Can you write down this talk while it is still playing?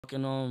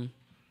And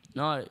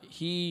nah,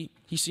 he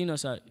seen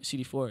us at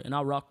CD4, and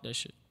I rocked that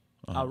shit.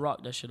 I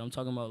rocked that shit. I'm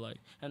talking about like,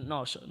 and no,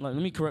 like, let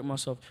me correct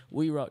myself.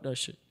 We rocked that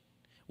shit.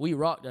 We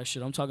rocked that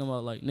shit. I'm talking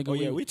about like, nigga. Oh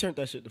yeah, we turned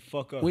that shit the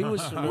fuck up. We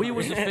was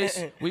the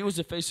face. We was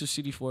the face of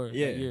CD4 that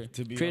year.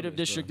 To be Creative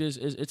honest, District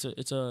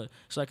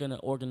it's like an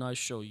organized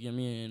show. You get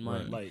me in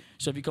Miami. Like,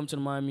 so if you come to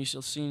the Miami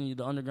scene,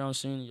 the underground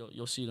scene,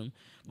 you'll see them.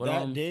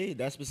 But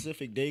that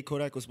specific day,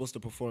 Kodak was supposed to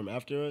perform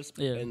after us.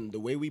 Yeah. And the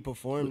way we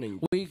performed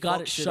and we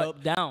got it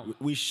shut down.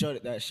 We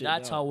shut that shit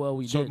That's down. how well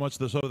we So did. much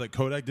so that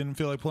Kodak didn't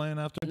feel like playing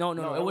after? No,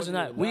 it wasn't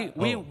that. We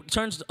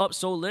turned up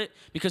so lit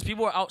because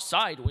people were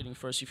outside waiting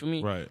for us. You feel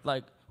me? Right.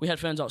 Like we had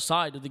fans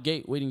outside of the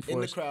gate waiting for us. In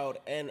the crowd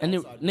and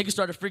outside. Niggas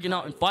started freaking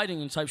out and fighting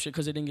and type shit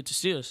because they didn't get to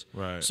see us.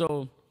 Right.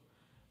 So,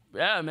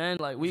 yeah, man,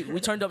 like we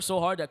turned up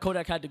so hard that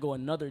Kodak had to go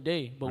another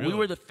day. But we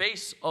were the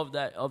face of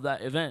that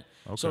event.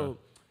 Okay. So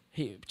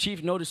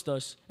Chief noticed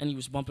us and he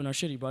was bumping our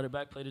shit. He brought it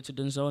back, played it to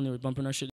Denzel, and they were bumping our shit.